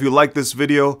 So if you like this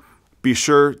video, be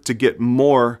sure to get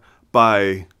more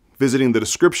by visiting the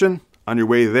description. On your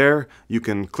way there, you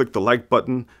can click the like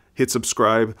button, hit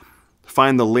subscribe,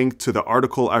 find the link to the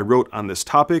article I wrote on this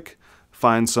topic,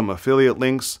 find some affiliate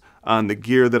links on the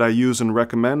gear that I use and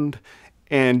recommend,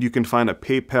 and you can find a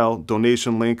PayPal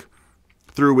donation link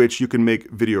through which you can make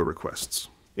video requests.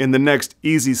 In the next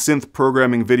Easy Synth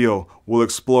Programming video, we'll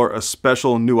explore a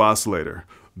special new oscillator,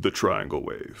 the triangle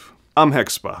wave. I'm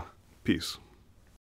Hexpa. Peace.